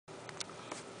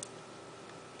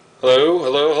Hello,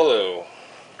 hello,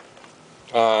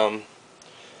 hello.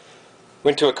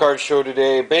 Went to a card show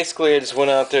today. Basically, I just went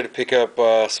out there to pick up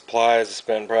supplies. I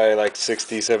spent probably like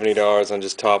 $60–70 on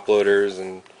just top loaders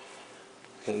and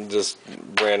just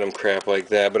random crap like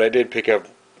that. But I did pick up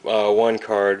one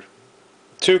card.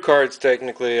 Two cards,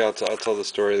 technically. I'll tell the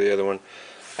story of the other one.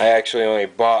 I actually only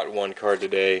bought one card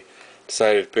today.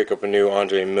 Decided to pick up a new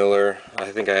Andre Miller.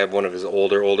 I think I have one of his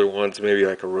older ones, maybe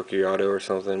like a rookie auto or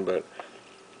something, but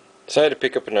decided to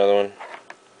pick up another one. It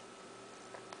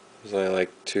was only like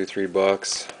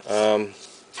 $2–3.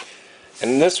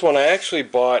 And this one I actually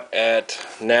bought at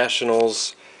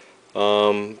Nationals,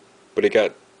 but it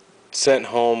got sent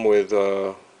home with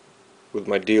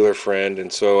my dealer friend,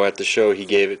 and so at the show he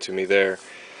gave it to me there.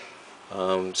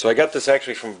 So I got this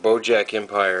actually from BoJack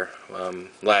Empire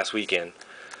last weekend.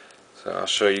 So I'll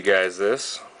show you guys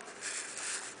this.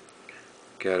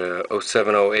 Got a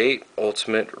 07-08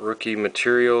 Ultimate Rookie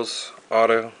Materials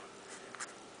Auto.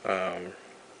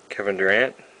 Kevin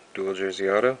Durant, dual jersey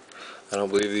auto. I don't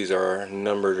believe these are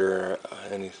numbered or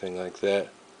anything like that.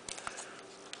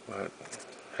 But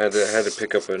had to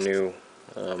pick up a new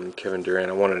Kevin Durant.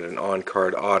 I wanted an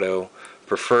on-card auto,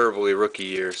 preferably rookie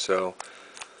year. So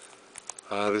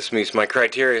this meets my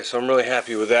criteria. So I'm really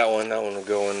happy with that one. That one will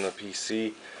go in the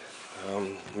PC.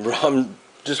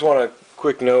 Just want a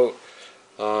quick note.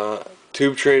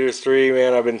 Tube Traders 3,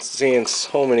 man, I've been seeing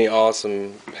so many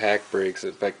awesome pack breaks.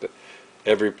 In fact,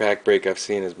 every pack break I've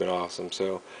seen has been awesome.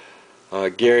 So,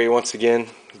 Gary, once again,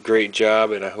 great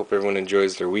job, and I hope everyone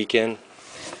enjoys their weekend.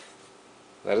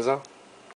 That is all.